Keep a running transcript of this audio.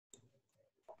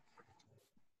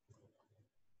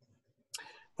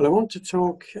Well, I want to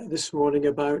talk this morning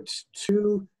about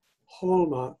two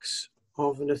hallmarks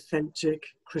of an authentic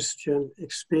Christian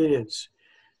experience,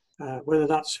 whether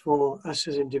that's for us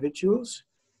as individuals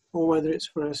or whether it's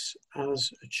for us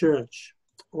as a church.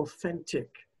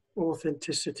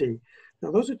 Authenticity.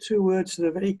 Now, those are two words that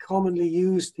are very commonly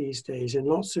used these days in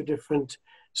lots of different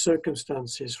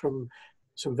circumstances, from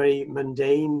some very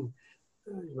mundane,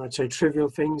 you might say trivial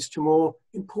things, to more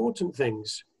important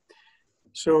things.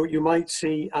 So you might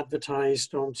see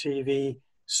advertised on TV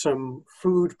some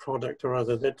food product or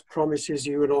other that promises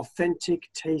you an authentic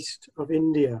taste of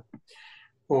India.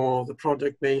 Or the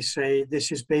product may say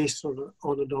this is based on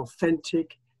an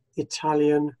authentic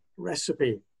Italian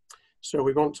recipe. So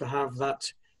we want to have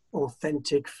that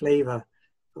authentic flavor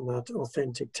and that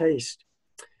authentic taste.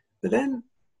 But then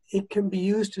it can be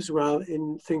used as well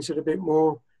in things that are a bit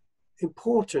more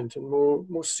important and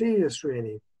more serious,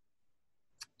 really.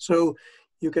 So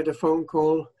you get a phone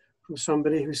call from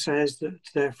somebody who says that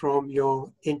they're from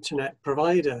your internet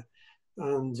provider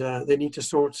and they need to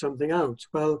sort something out.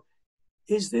 Well,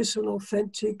 is this an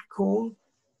authentic call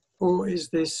or is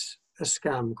this a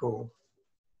scam call?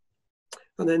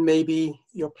 And then maybe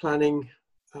you're planning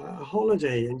a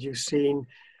holiday and you've seen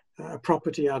a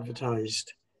property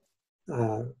advertised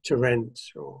to rent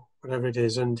or whatever it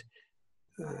is, and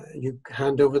you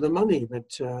hand over the money,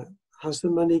 but has the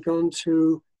money gone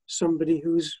to somebody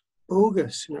who's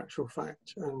bogus in actual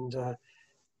fact and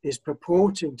is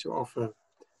purporting to offer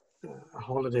a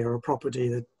holiday or a property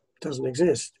that doesn't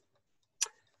exist?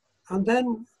 And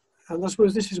I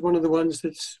suppose this is one of the ones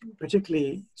that's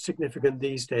particularly significant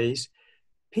these days,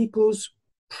 people's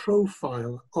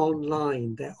profile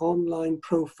online, their online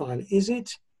profile. Is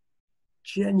it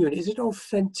genuine? Is it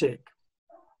authentic?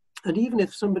 And even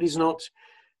if somebody's not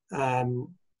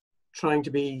trying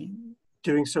to be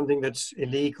doing something that's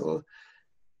illegal,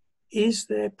 is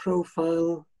their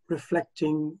profile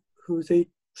reflecting who they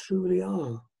truly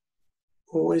are?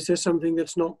 Or is there something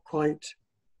that's not quite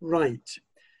right?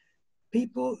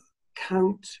 People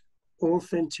count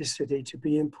authenticity to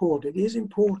be important. It is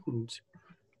important.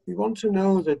 We want to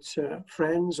know that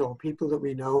friends or people that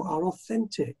we know are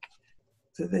authentic,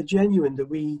 that they're genuine, that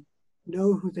we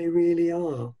know who they really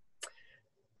are.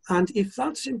 And if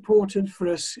that's important for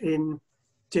us in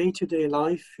day-to-day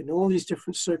life, in all these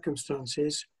different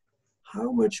circumstances,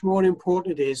 how much more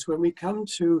important it is when we come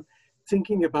to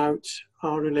thinking about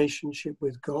our relationship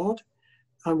with God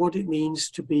and what it means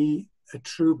to be a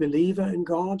true believer in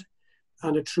God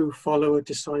and a true follower,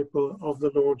 disciple of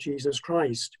the Lord Jesus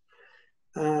Christ.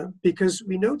 Because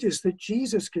we notice that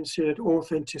Jesus considered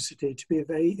authenticity to be a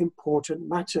very important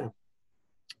matter.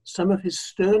 Some of his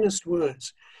sternest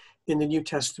words in the New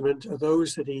Testament are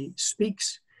those that he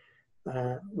speaks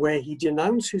where he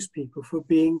denounces people for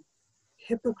being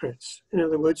hypocrites. In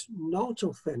other words, not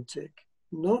authentic,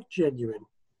 not genuine.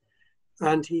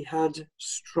 And he had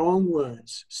strong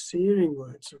words, searing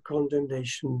words of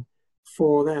condemnation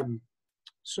for them.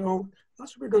 So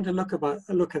that's what we're going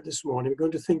to look at this morning. We're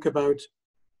going to think about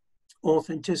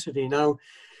authenticity. Now,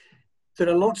 there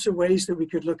are lots of ways that we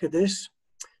could look at this,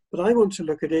 but I want to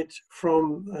look at it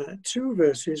from two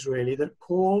verses, really, that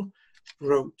Paul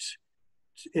wrote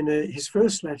in his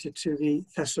first letter to the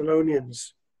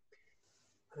Thessalonians.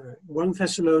 1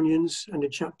 Thessalonians and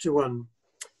in chapter 1.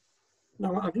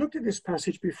 Now, I've looked at this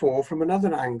passage before from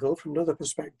another angle, from another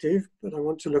perspective, but I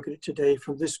want to look at it today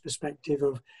from this perspective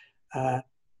of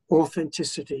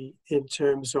authenticity in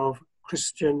terms of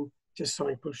Christian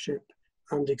discipleship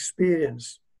and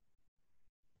experience.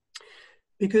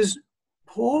 Because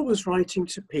Paul was writing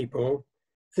to people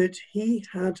that he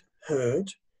had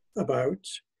heard about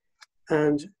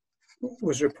and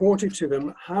was reported to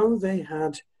them how they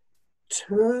had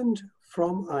turned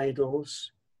from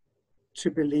idols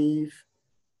to believe,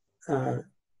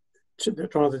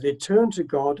 they turned to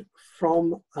God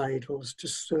from idols to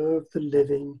serve the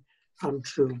living and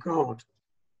true God.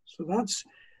 So that's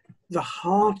the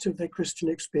heart of their Christian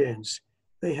experience.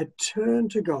 They had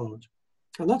turned to God,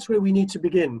 and that's where we need to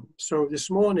begin. So this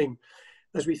morning,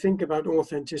 as we think about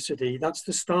authenticity, that's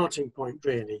the starting point,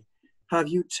 really. Have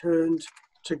you turned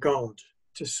to God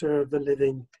to serve the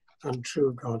living and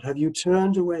true God? Have you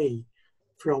turned away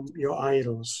from your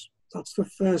idols? That's the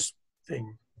first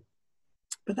thing.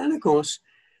 But then, of course,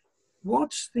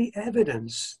 what's the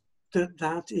evidence that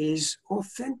that is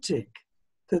authentic,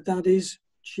 that that is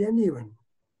genuine?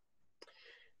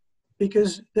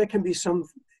 Because there can be some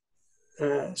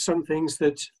things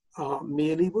that are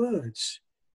merely words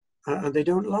and they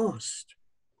don't last.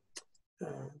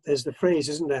 There's the phrase,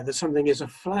 isn't there, that something is a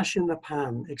flash in the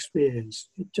pan experience.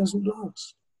 It doesn't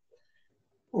last.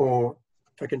 Or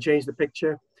if I can change the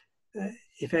picture,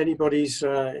 if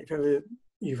ever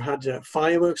you've had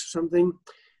fireworks or something,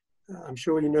 I'm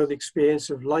sure you know the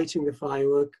experience of lighting the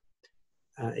firework.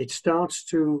 It starts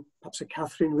to, perhaps a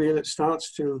Catherine wheel, it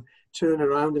starts to turn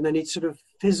around and then it sort of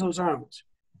fizzles out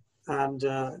and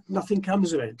nothing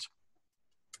comes of it.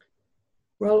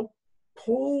 Well,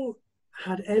 Paul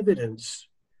had evidence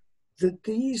that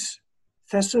these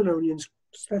Thessalonian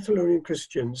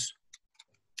Christians,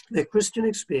 their Christian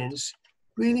experience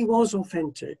really was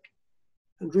authentic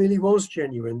and really was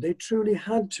genuine. They truly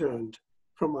had turned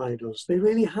from idols. They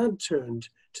really had turned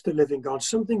to the living God.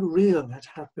 Something real had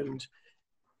happened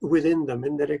within them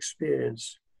in their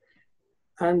experience.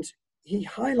 And he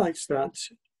highlights that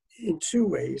in two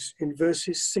ways in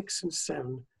verses 6 and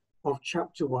 7 of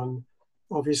chapter 1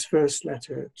 of his first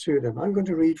letter to them. I'm going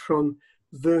to read from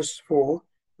verse 4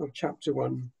 of chapter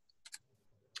 1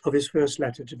 of his first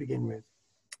letter to begin with.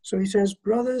 So he says,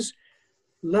 "Brothers,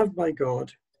 loved by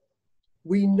God,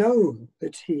 we know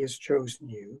that he has chosen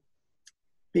you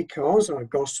because our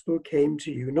gospel came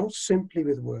to you not simply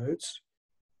with words,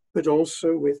 but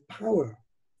also with power,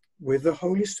 with the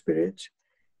Holy Spirit,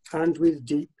 and with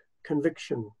deep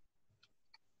conviction.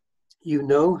 You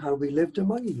know how we lived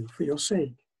among you for your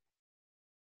sake.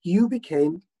 You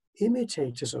became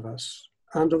imitators of us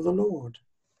and of the Lord.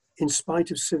 In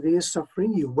spite of severe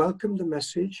suffering, you welcomed the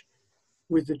message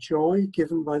with the joy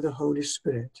given by the Holy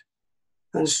Spirit.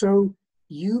 And so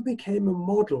you became a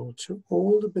model to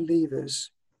all the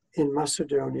believers in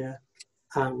Macedonia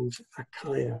and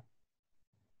Achaia."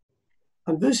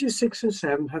 And verses 6 and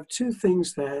 7 have two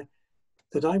things there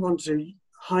that I want to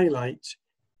highlight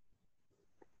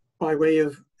by way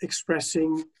of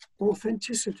expressing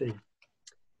authenticity.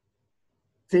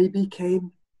 They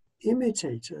became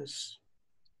imitators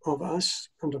of us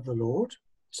and of the Lord.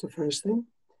 That's the first thing.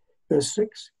 Verse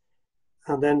 6.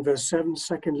 And then verse 7,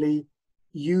 secondly,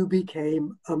 you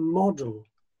became a model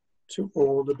to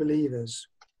all the believers.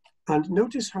 And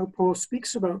notice how Paul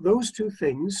speaks about those two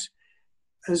things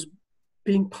as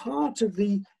being part of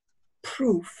the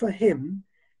proof for him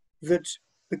that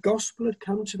the gospel had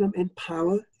come to them in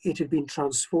power. It had been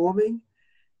transforming.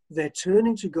 Their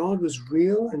turning to God was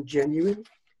real and genuine.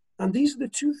 And these are the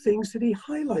two things that he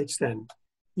highlights then.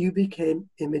 You became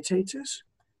imitators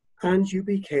and you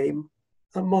became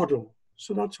a model.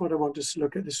 So that's what I want us to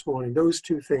look at this morning, those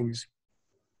two things,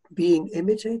 being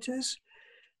imitators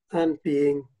and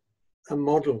being a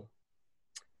model.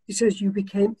 He says, you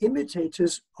became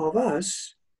imitators of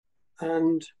us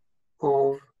and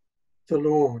of the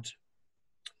Lord.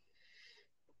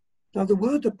 Now, the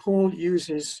word that Paul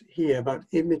uses here about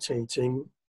imitating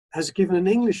has given an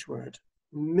English word,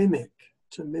 mimic,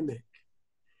 to mimic.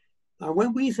 Now,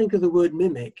 when we think of the word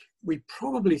mimic, we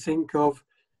probably think of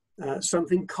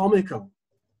something comical,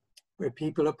 where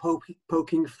people are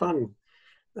poking fun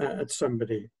at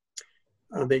somebody,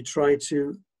 and they try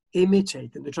to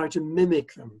imitate them, they try to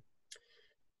mimic them.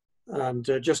 And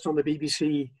just on the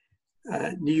BBC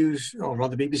news, or on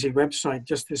the BBC website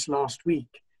just this last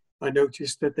week, I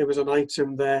noticed that there was an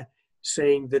item there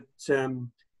saying that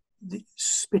the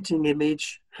spitting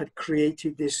image had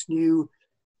created this new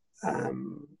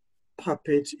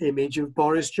puppet image of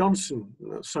Boris Johnson.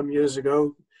 Some years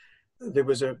ago, there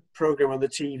was a program on the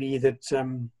TV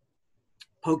that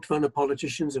poked fun at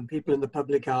politicians and people in the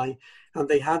public eye, and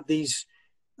they had these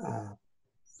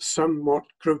somewhat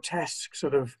grotesque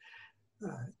sort of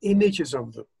images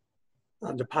of them.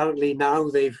 And apparently now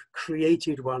they've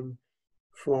created one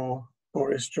for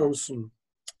Boris Johnson.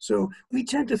 So we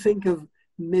tend to think of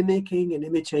mimicking and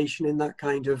imitation in that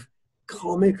kind of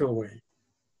comical way,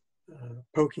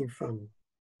 poking fun.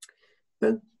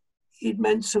 But it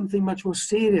meant something much more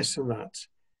serious than that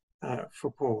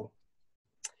for Paul.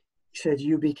 He said,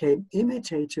 you became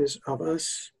imitators of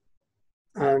us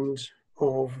and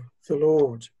of the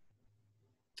Lord.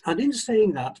 And in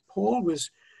saying that, Paul was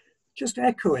just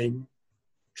echoing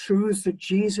truths that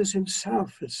Jesus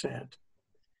himself had said.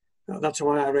 Now, that's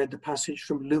why I read the passage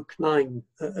from Luke 9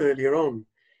 earlier on,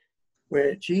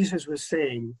 where Jesus was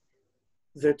saying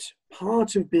that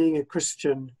part of being a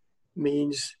Christian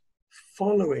means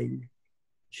following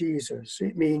Jesus.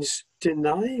 It means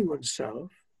denying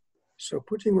oneself, so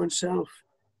putting oneself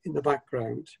in the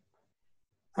background,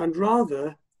 and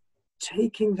rather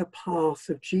taking the path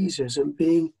of Jesus and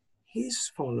being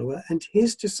his follower and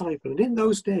his disciple. And in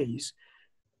those days,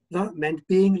 that meant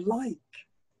being like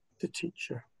the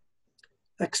teacher,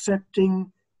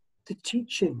 accepting the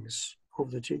teachings of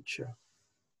the teacher,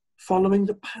 following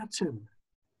the pattern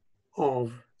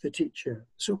of the teacher.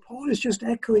 So Paul is just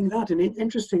echoing that. And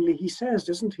interestingly, he says,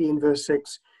 doesn't he, in verse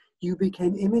 6, you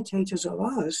became imitators of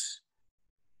us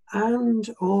and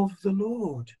of the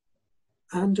Lord,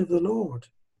 and of the Lord.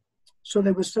 So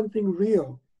there was something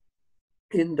real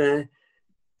in their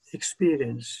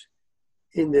experience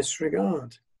in this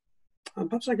regard. And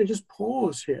perhaps I could just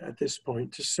pause here at this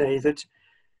point to say that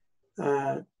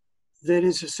there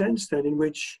is a sense then in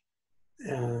which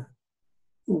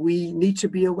we need to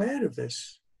be aware of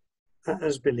this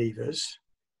as believers,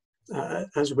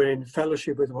 as we're in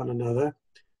fellowship with one another,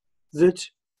 that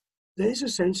there's a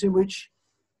sense in which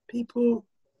people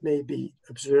may be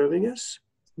observing us,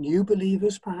 new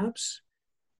believers perhaps,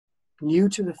 new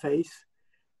to the faith,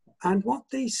 and what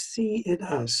they see in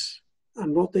us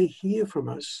and what they hear from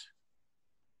us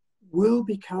will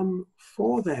become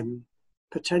for them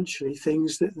potentially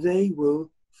things that they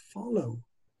will follow.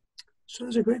 So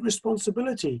there's a great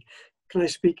responsibility. Can I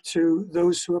speak to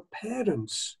those who are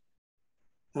parents?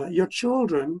 Your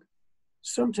children,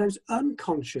 sometimes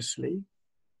unconsciously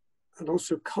and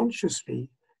also consciously,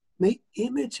 may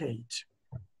imitate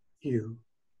you,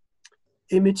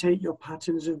 imitate your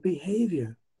patterns of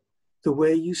behaviour, the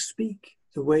way you speak,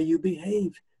 the way you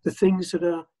behave, the things that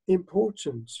are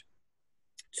important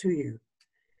to you.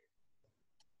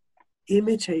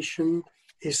 Imitation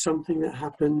is something that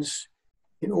happens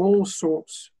in all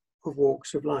sorts of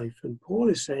walks of life. And Paul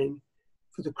is saying,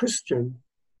 for the Christian,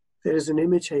 there is an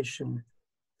imitation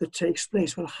that takes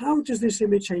place. Well, how does this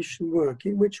imitation work?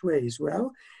 In which ways?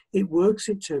 Well, it works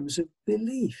in terms of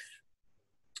belief.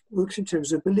 Works in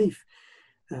terms of belief.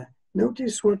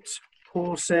 Notice what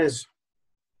Paul says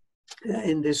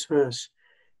in this verse,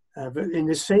 in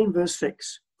the same verse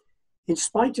 6. In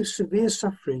spite of severe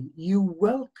suffering, you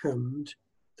welcomed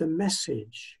the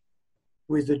message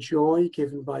with the joy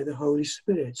given by the Holy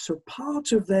Spirit. So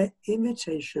part of their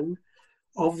imitation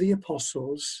of the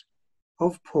apostles,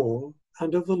 of Paul,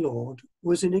 and of the Lord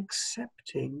was in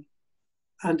accepting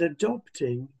and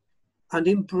adopting and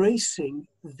embracing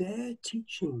their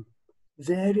teaching,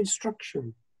 their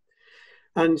instruction.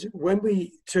 And when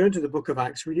we turn to the book of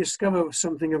Acts, we discover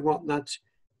something of what that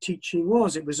teaching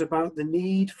was. It was about the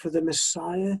need for the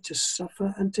Messiah to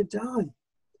suffer and to die,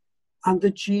 and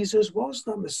that Jesus was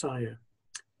that Messiah,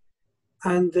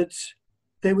 and that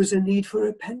there was a need for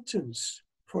repentance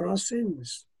for our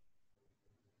sins.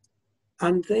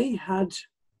 And they had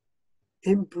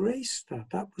embraced that.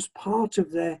 That was part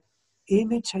of their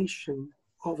imitation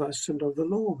of us and of the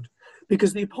Lord,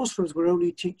 because the apostles were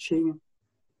only teaching,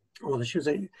 or I should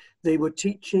say, they were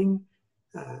teaching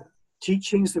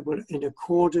teachings that were in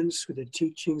accordance with the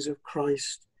teachings of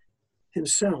Christ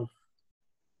himself.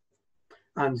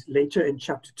 And later in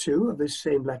chapter 2 of this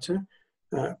same letter,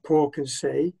 Paul can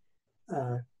say,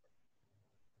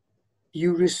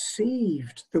 you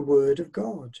received the word of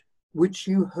God, which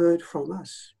you heard from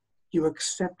us. You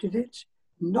accepted it,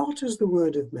 not as the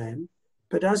word of men,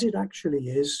 but as it actually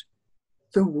is,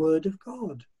 the word of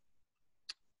God.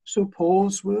 So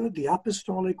Paul's word, the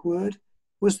apostolic word,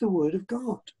 was the word of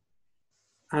God.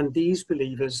 And these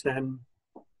believers then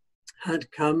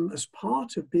had come as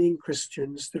part of being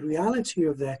Christians. The reality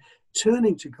of their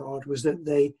turning to God was that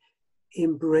they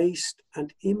embraced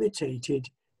and imitated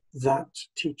that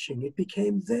teaching. It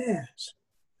became theirs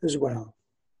as well.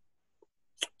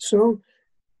 So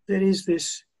there is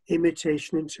this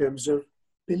imitation in terms of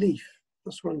belief.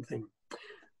 That's one thing.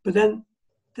 But then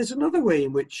there's another way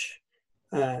in which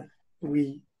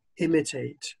we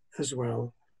imitate as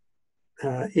well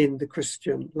in the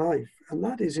Christian life, and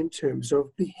that is in terms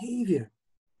of behaviour.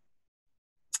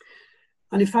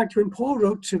 And in fact, when Paul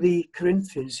wrote to the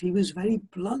Corinthians, he was very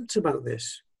blunt about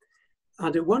this.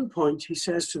 And at one point, he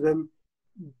says to them,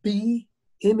 be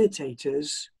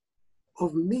imitators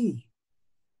of me.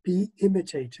 Be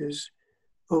imitators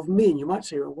of me. And you might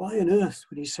say, well, why on earth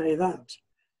would he say that?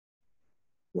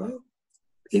 Well,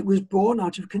 it was born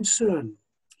out of concern.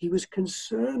 He was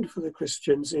concerned for the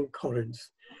Christians in Corinth,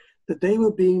 that they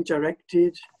were being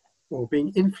directed or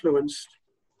being influenced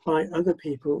by other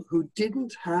people who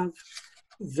didn't have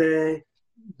their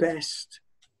best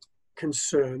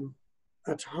concern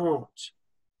at heart.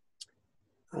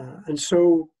 And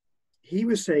so he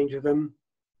was saying to them,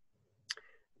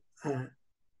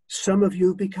 some of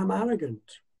you become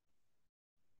arrogant.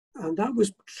 And that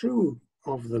was true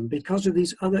of them because of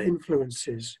these other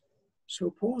influences.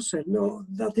 So Paul said, no,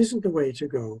 that isn't the way to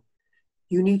go.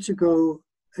 You need to go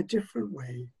a different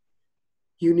way.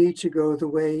 You need to go the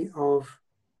way of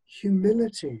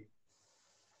humility.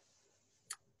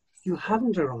 You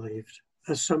haven't arrived,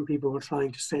 as some people were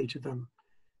trying to say to them.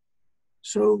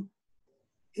 So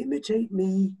imitate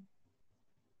me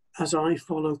as I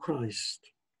follow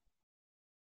Christ.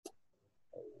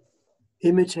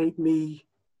 Imitate me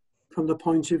from the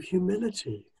point of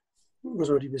humility.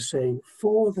 was what he was saying,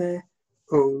 for their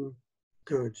own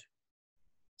good.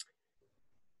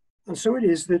 And so it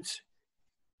is that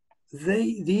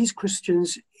these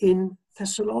Christians in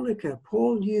Thessalonica,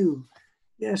 Paul knew,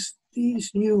 yes,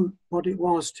 these knew what it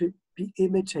was to be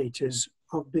imitators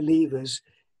of believers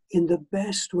in the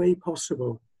best way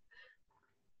possible.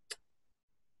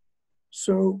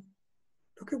 So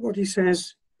look at what he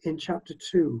says in chapter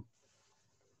 2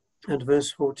 and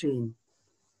verse 14.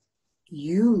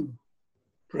 You,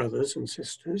 brothers and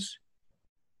sisters,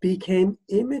 became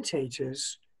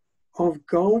imitators of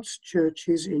God's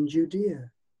churches in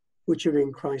Judea, which are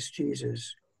in Christ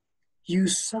Jesus. You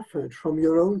suffered from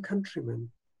your own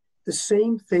countrymen the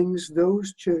same things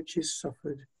those churches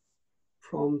suffered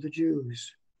from the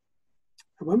Jews.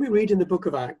 And when we read in the book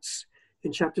of Acts,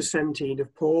 in chapter 17,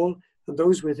 of Paul and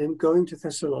those with him going to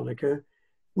Thessalonica,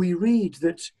 we read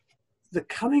that the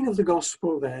coming of the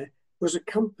gospel there was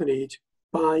accompanied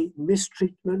by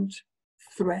mistreatment,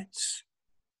 threats,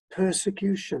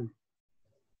 persecution.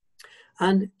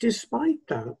 And despite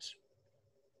that,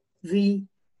 the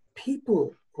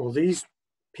people, or these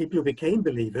people who became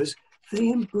believers, they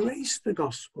embraced the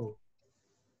gospel,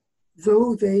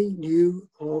 though they knew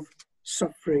of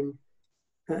suffering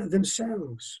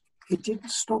themselves. It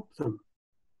didn't stop them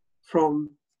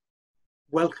from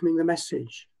welcoming the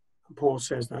message. And Paul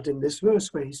says that in this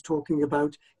verse where he's talking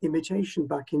about imitation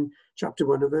back in chapter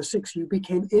 1 and verse 6. You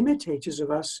became imitators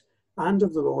of us and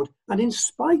of the Lord, and in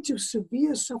spite of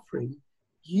severe suffering,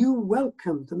 you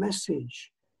welcomed the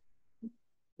message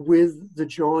with the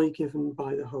joy given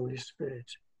by the Holy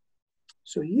Spirit.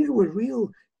 So here were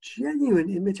real, genuine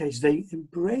imitators. They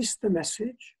embraced the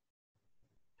message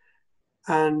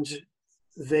and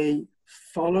they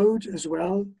followed as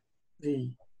well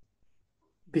the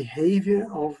behaviour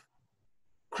of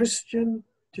Christian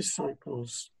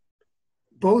disciples,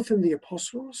 both in the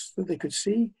apostles that they could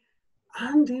see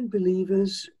and in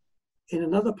believers in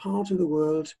another part of the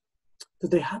world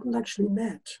that they hadn't actually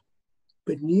met,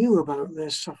 but knew about their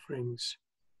sufferings.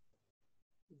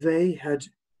 They had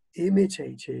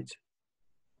imitated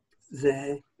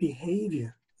their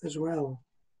behaviour as well,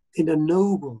 in a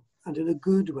noble and in a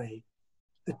good way,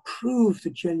 that proved the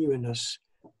genuineness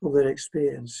of their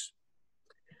experience.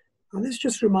 And this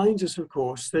just reminds us, of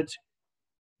course, that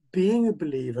being a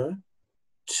believer,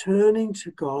 turning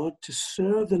to God to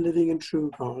serve the living and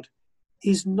true God,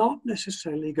 is not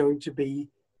necessarily going to be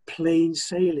plain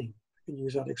sailing, I can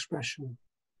use that expression.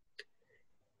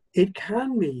 It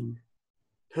can mean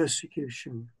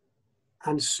persecution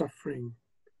and suffering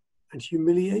and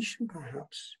humiliation,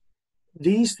 perhaps.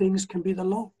 These things can be the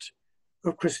lot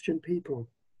of Christian people.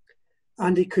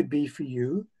 And it could be for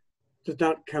you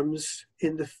that comes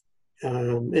in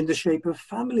the shape of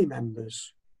family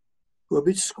members who are a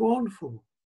bit scornful,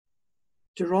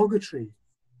 derogatory,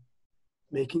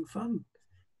 making fun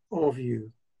of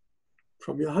you,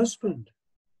 from your husband,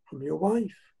 from your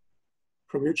wife,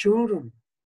 from your children,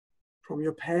 from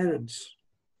your parents.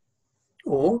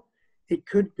 Or it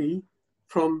could be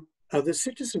from other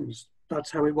citizens.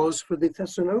 That's how it was for the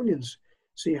Thessalonians.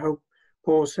 See how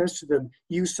Paul says to them,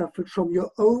 you suffered from your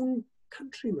own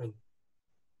countrymen,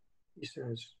 he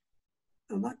says.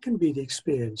 And that can be the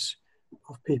experience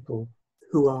of people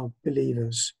who are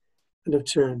believers and have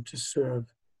turned to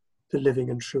serve the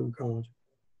living and true God.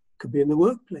 Could be in the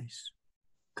workplace,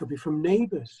 could be from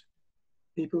neighbours,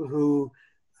 people who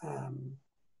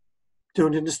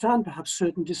don't understand perhaps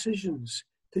certain decisions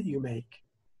that you make,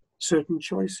 certain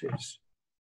choices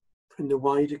in the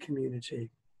wider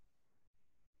community.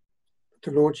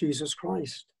 The Lord Jesus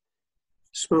Christ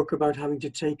spoke about having to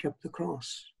take up the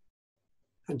cross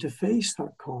and to face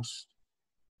that cost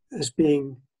as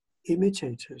being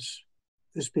imitators,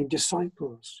 as being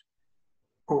disciples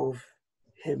of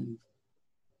him.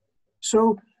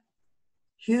 So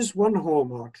here's one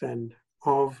hallmark then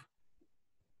of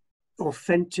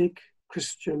authentic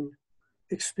Christian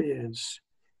experience,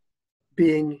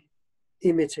 being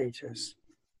imitators.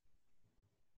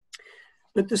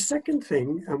 But the second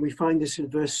thing, and we find this in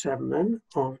verse 7 then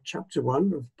of chapter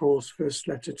 1 of Paul's first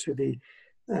letter to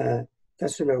the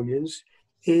Thessalonians,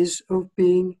 is of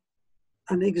being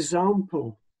an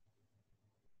example.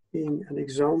 Being an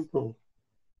example.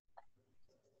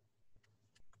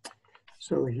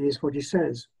 So here's what he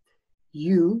says.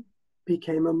 You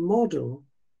became a model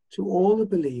to all the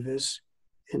believers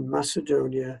in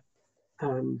Macedonia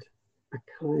and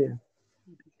Achaia.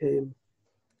 You became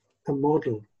a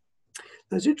model.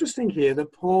 Now it's interesting here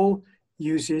that Paul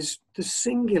uses the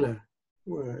singular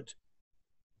word.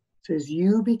 He says,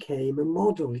 you became a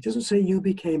model. He doesn't say you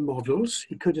became models.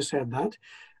 He could have said that.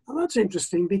 And that's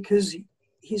interesting because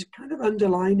he's kind of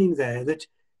underlining there that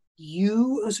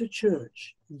you as a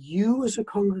church, you as a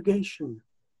congregation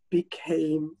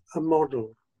became a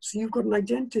model. So you've got an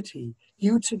identity.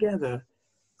 You together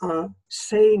are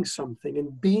saying something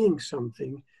and being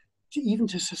something, even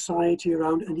to society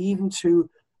around and even to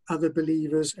other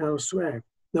believers elsewhere.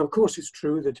 Now, of course, it's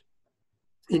true that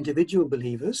individual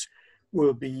believers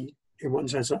will be, in one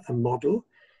sense, a model,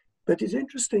 but it's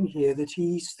interesting here that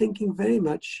he's thinking very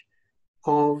much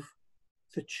of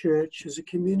the church as a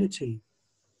community.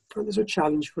 And there's a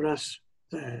challenge for us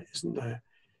there, isn't there?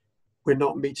 We're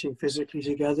not meeting physically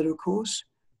together, of course,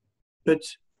 but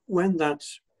when that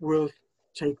will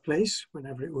take place,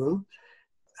 whenever it will,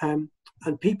 and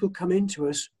people come into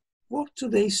us, what do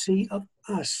they see of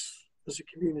us as a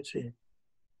community?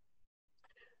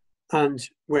 And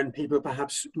when people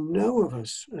perhaps know of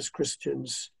us as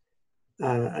Christians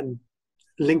and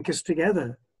link us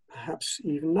together, perhaps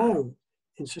even now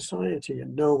in society,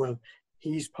 and know, well,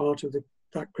 he's part of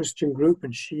that Christian group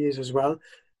and she is as well,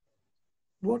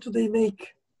 what do they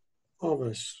make of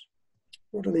us?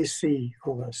 What do they see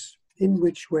of us? In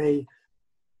which way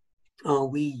are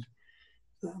we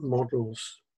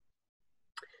models?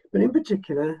 But in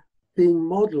particular, being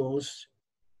models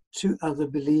to other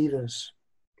believers.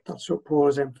 That's what Paul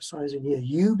is emphasizing here.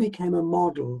 You became a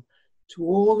model to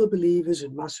all the believers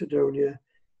in Macedonia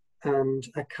and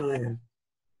Achaia.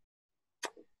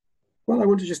 Well, I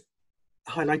want to just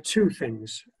highlight two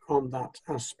things on that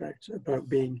aspect about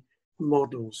being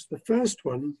models. The first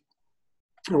one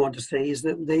I want to say is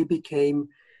that they became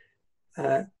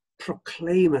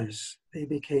proclaimers. They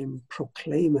became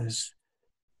proclaimers.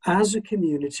 As a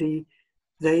community,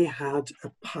 they had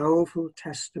a powerful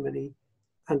testimony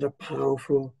and a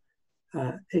powerful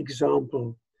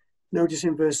example. Notice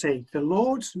in verse 8, the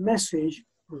Lord's message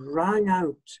rang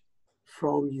out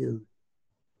from you,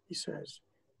 he says.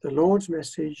 The Lord's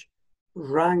message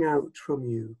rang out from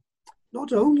you.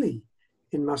 Not only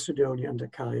in Macedonia and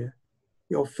Achaia,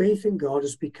 your faith in God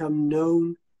has become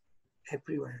known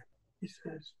everywhere, he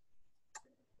says.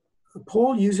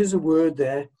 Paul uses a word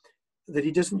there that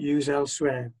he doesn't use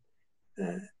elsewhere,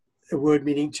 a word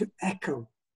meaning to echo.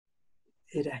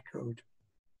 It echoed.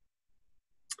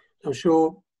 I'm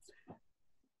sure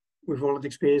we've all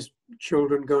experienced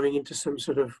children going into some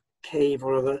sort of cave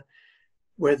or other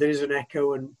where there is an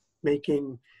echo and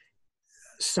making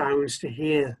sounds to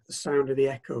hear the sound of the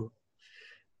echo.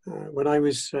 When I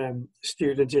was a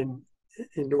student in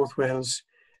North Wales,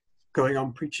 going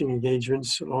on preaching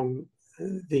engagements along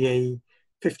the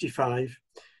A55,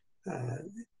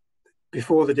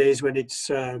 before the days when it's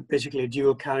basically a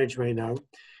dual carriageway now,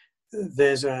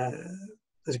 there's a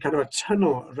kind of a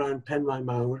tunnel around Penmaen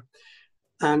Mawr,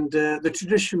 and the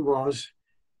tradition was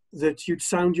that you'd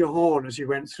sound your horn as you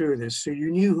went through this, so you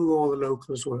knew who all the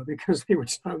locals were because they would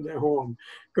sound their horn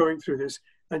going through this,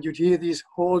 and you'd hear these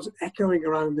horns echoing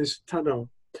around this tunnel.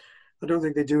 I don't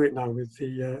think they do it now with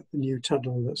the new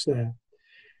tunnel that's there.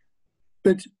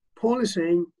 But Paul is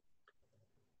saying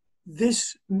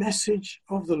this message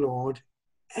of the Lord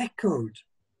echoed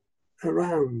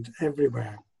around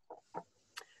everywhere.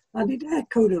 And it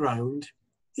echoed around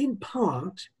in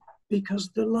part because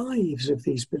the lives of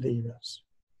these believers,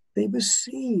 they were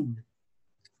seen,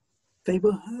 they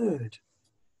were heard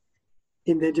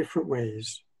in their different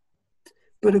ways.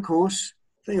 But of course,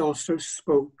 they also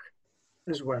spoke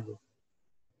as well.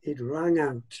 It rang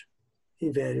out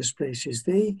in various places.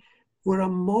 They were a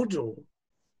model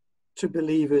to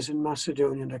believers in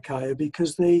Macedonia and Achaia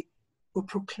because they were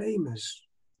proclaimers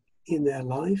in their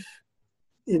life,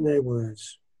 in their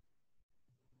words.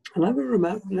 And I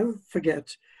will never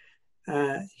forget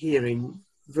hearing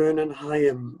Vernon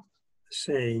Hyam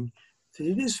saying that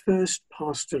in his first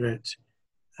pastorate,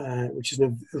 which is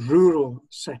in a rural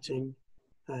setting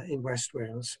in West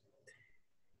Wales,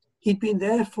 he'd been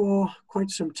there for quite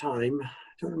some time. I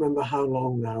don't remember how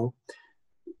long now,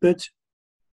 but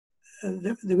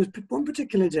there was one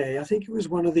particular day, I think it was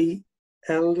one of the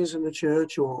elders in the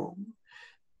church or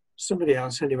somebody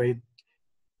else anyway,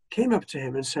 came up to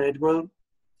him and said, well,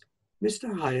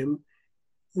 Mr. Hyam,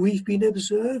 we've been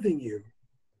observing you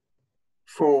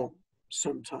for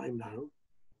some time now,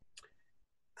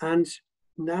 and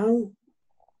now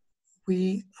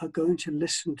we are going to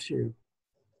listen to you.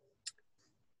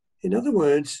 In other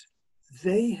words,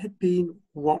 they had been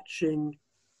watching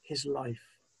his life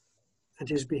and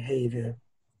his behaviour,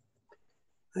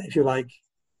 if you like,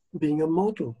 being a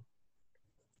model.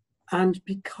 And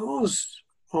because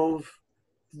of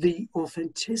the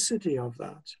authenticity of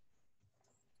that,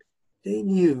 they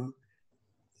knew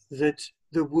that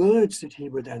the words that he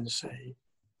would then say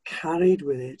carried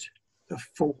with it the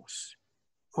force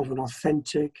of an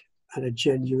authentic and a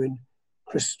genuine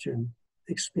Christian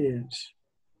experience.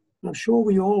 And I'm sure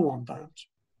we all want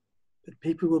that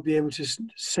people will be able to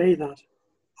say that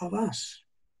of us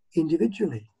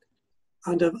individually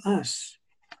and of us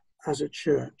as a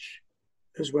church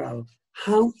as well.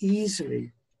 How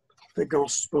easily the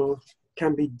gospel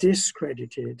can be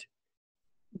discredited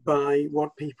by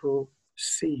what people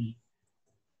see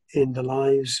in the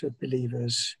lives of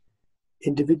believers,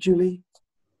 individually,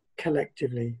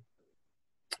 collectively.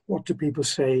 What do people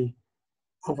say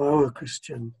of our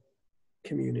Christian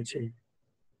community?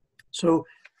 So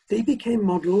they became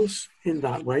models in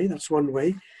that way. That's one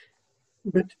way.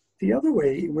 But the other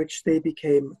way in which they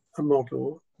became a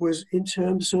model was in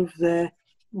terms of their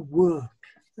work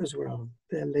as well,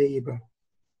 their labour.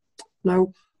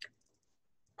 Now,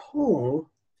 Paul,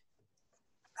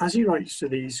 as he writes to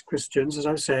these Christians, as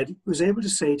I've said, was able to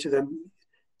say to them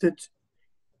that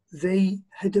they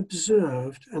had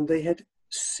observed and they had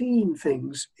seen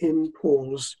things in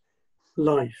Paul's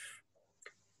life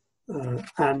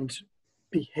and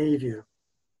behaviour.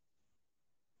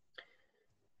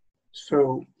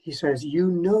 So he says, you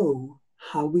know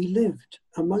how we lived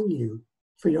among you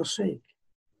for your sake,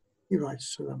 he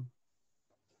writes to them.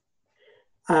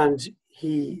 And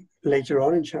he later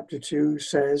on in chapter 2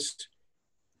 says,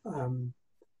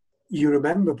 you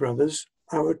remember, brothers,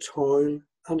 our toil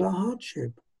and our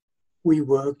hardship. We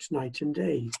worked night and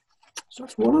day. So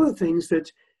that's one of the things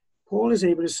that Paul is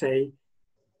able to say.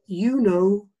 You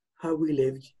know how we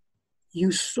lived.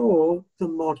 You saw the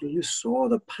model. You saw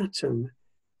the pattern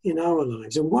in our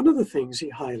lives. And one of the things he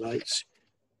highlights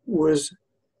was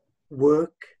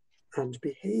work and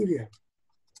behaviour.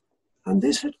 And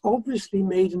this had obviously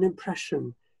made an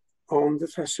impression on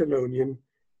the Thessalonian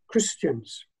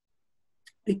Christians,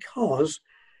 because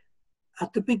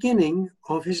at the beginning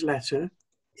of his letter,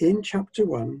 in chapter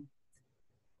 1,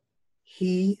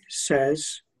 he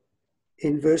says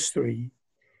in verse 3,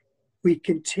 we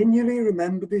continually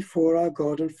remember before our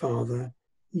God and Father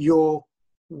your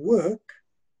work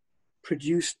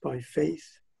produced by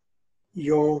faith,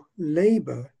 your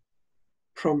labour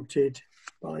prompted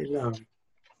by love.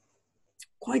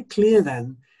 Quite clear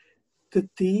then that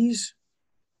these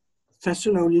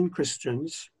Thessalonian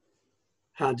Christians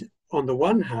had, on the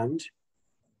one hand,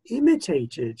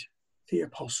 imitated the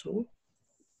apostle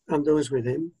and those with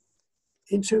him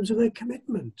in terms of their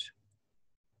commitment,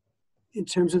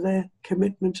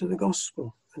 to the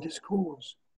gospel and its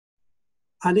cause.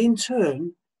 And in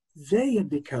turn, they had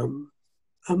become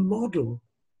a model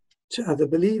to other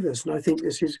believers. And I think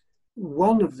this is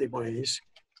one of the ways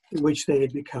in which they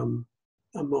had become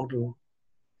a model.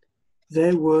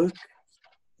 Their work,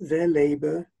 their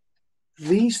labour,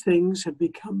 these things had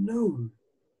become known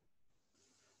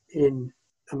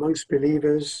amongst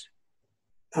believers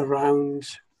around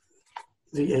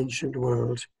the ancient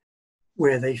world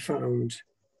where they found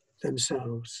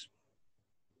themselves.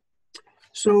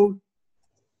 So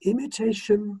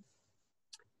imitation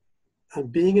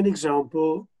and being an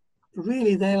example,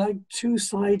 really they're like two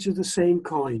sides of the same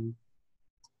coin.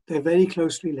 They're very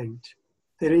closely linked.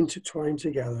 They're intertwined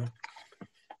together.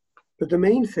 But the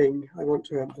main thing I want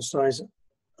to emphasize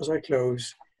as I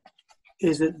close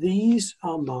is that these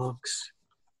are marks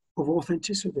of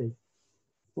authenticity,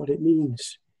 what it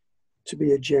means to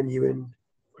be a genuine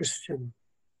Christian.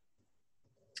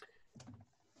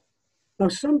 Now,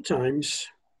 sometimes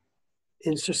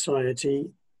in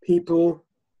society, people,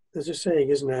 there's a saying,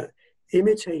 isn't there?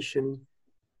 Imitation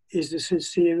is the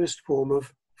sincerest form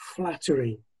of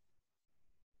flattery.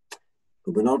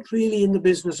 But we're not really in the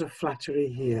business of flattery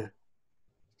here.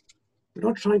 We're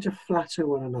not trying to flatter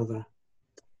one another.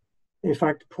 In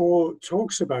fact, Paul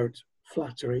talks about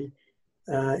flattery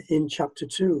in chapter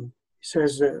 2. He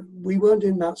says that we weren't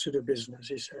in that sort of business,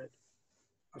 he said,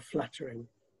 of flattering.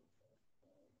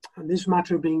 And this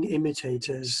matter of being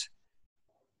imitators,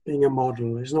 being a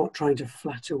model, is not trying to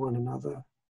flatter one another.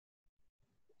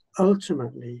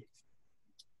 Ultimately,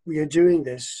 we are doing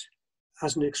this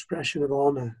as an expression of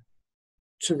honour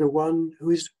to the one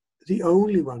who is the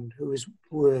only one who is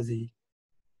worthy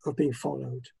of being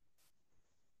followed,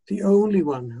 the only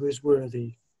one who is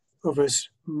worthy of us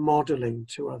modelling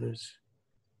to others.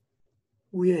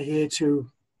 We are here to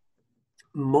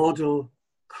model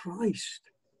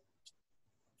Christ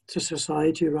to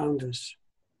society around us.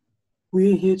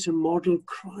 We are here to model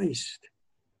Christ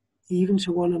even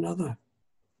to one another,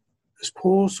 as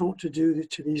Paul sought to do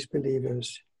to these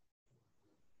believers.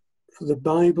 For the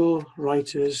Bible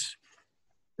writers,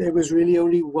 there was really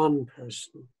only one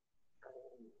person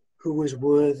who was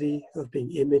worthy of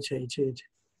being imitated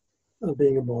and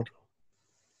being a model.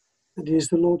 And he is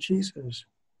the Lord Jesus.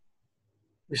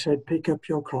 We said, pick up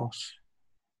your cross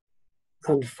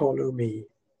and follow me.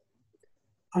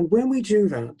 And when we do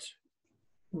that,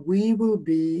 we will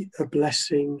be a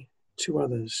blessing to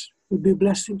others. We'll be a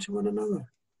blessing to one another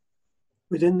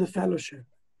within the fellowship.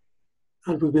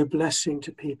 And we'll be a blessing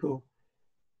to people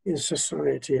in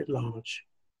society at large,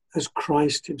 as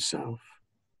Christ himself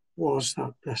was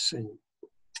that blessing.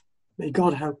 May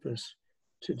God help us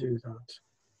to do that.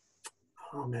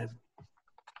 Amen.